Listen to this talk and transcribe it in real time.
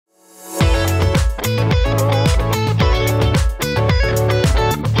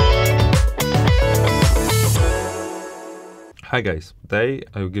Hi guys, today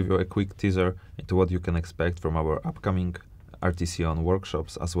I will give you a quick teaser into what you can expect from our upcoming RTC on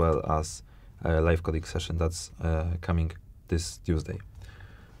workshops, as well as a live coding session that's coming this Tuesday.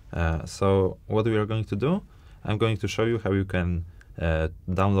 So what we are going to do, I'm going to show you how you can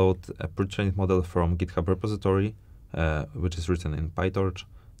download a pre-trained model from GitHub repository, which is written in PyTorch,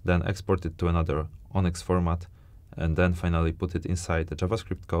 then export it to another Onyx format, and then finally put it inside the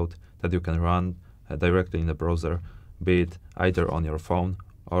JavaScript code that you can run directly in the browser, be it either on your phone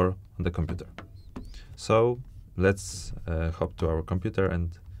or on the computer. So let's hop to our computer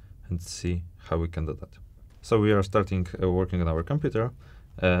and see how we can do that. So we are starting working on our computer.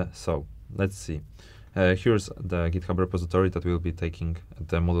 So let's see. Here's the GitHub repository that we'll be taking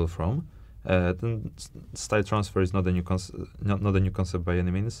the model from. The style transfer is not a new concept by any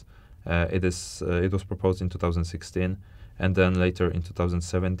means. It was proposed in 2016, and then later in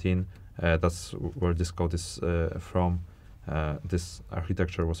 2017. That's where this code is from. This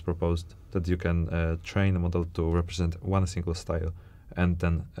architecture was proposed that you can train a model to represent one single style and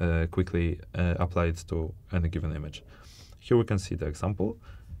then quickly apply it to any given image. Here we can see the example.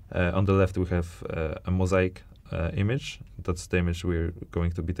 On the left we have a mosaic image. That's the image we're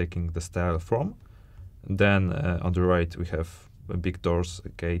going to be taking the style from. Then on the right we have a big doors, a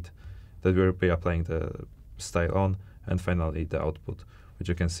gate, that we'll be applying the style on, and finally the output, which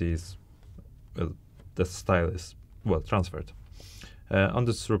you can see is the style is transferred. On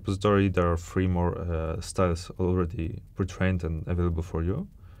this repository there are 3 more styles already pre-trained and available for you.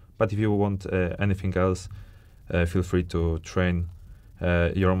 But if you want anything else, feel free to train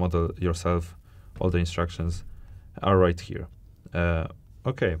your model yourself. All the instructions are right here.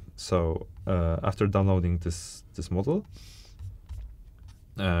 Okay, so after downloading this model,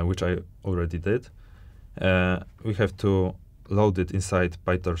 which I already did, we have to load it inside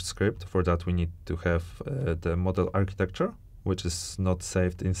PyTorch script. For that we need to have the model architecture, which is not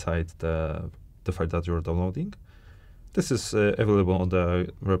saved inside the file that you're downloading. This is available on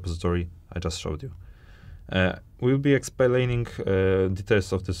the repository I just showed you. We'll be explaining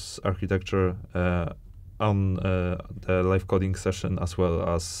details of this architecture on the live coding session, as well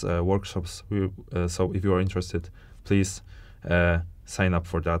as workshops. So if you are interested, please sign up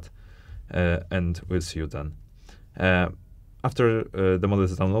for that, and we'll see you then. After the model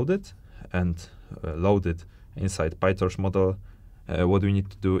is downloaded and loaded inside PyTorch model, what we need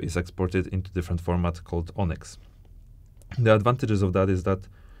to do is export it into different format called Onyx. The advantages of that is that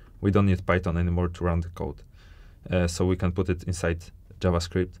we don't need Python anymore to run the code. So we can put it inside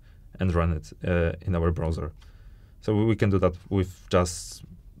JavaScript and run it in our browser. So we can do that with just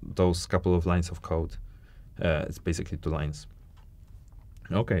those couple of lines of code. It's basically 2 lines.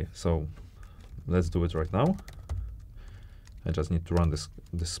 Okay, so let's do it right now. I just need to run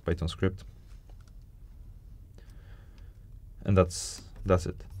this Python script, and that's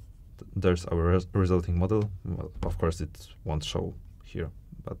it. There's our resulting model. Well, of course it won't show here,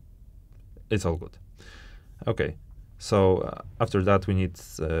 but it's all good. Okay, so after that we need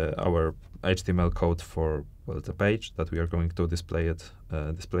our HTML code for the page that we are going to display it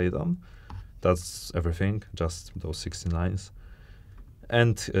on. That's everything, just those 16 lines.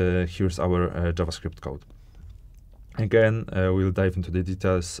 And here's our JavaScript code. Again, we'll dive into the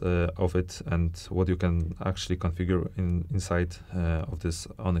details of it and what you can actually configure inside of this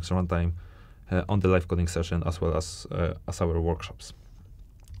Onyx runtime on the live coding session, as well as our workshops.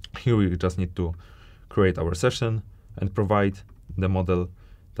 Here we just need to create our session and provide the model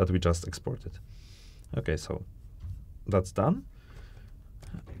that we just exported. Okay, so that's done.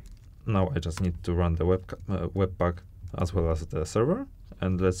 Now I just need to run the webpack as well as the server,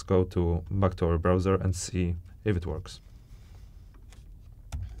 and let's go back to our browser and see if it works.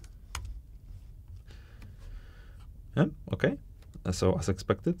 Okay, so as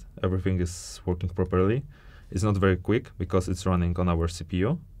expected, everything is working properly. It's not very quick because it's running on our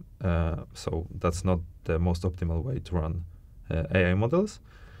CPU, so that's not the most optimal way to run AI models.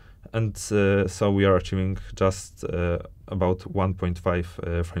 And so we are achieving just about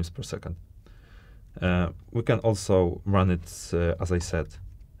 1.5 frames per second. We can also run it, as I said,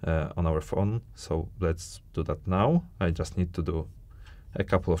 on our phone. So let's do that now. I just need to do a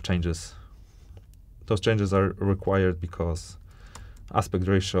couple of changes. Those changes are required because aspect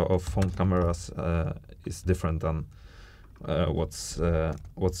ratio of phone cameras is different than what's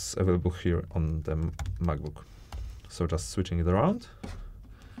available here on the MacBook. So just switching it around,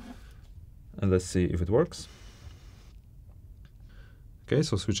 and let's see if it works. Okay,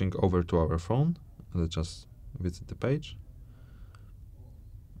 so switching over to our phone, let's just visit the page,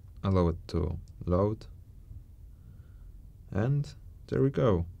 allow it to load, and there we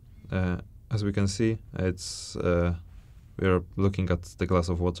go. As we can see, We are looking at the glass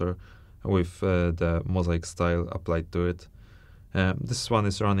of water with the mosaic style applied to it. This one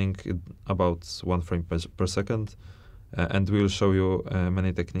is running about 1 frame per second, and we'll show you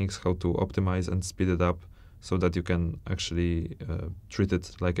many techniques how to optimize and speed it up so that you can actually treat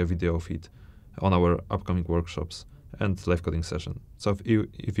it like a video feed on our upcoming workshops and live coding session. So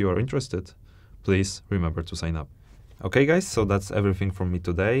if you are interested, please remember to sign up. Okay guys, so that's everything from me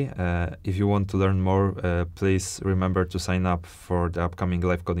today. If you want to learn more, please remember to sign up for the upcoming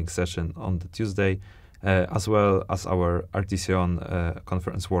live coding session on the Tuesday, as well as our RTCon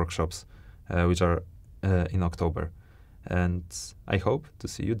conference workshops, which are in October. And I hope to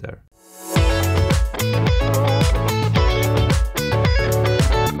see you there.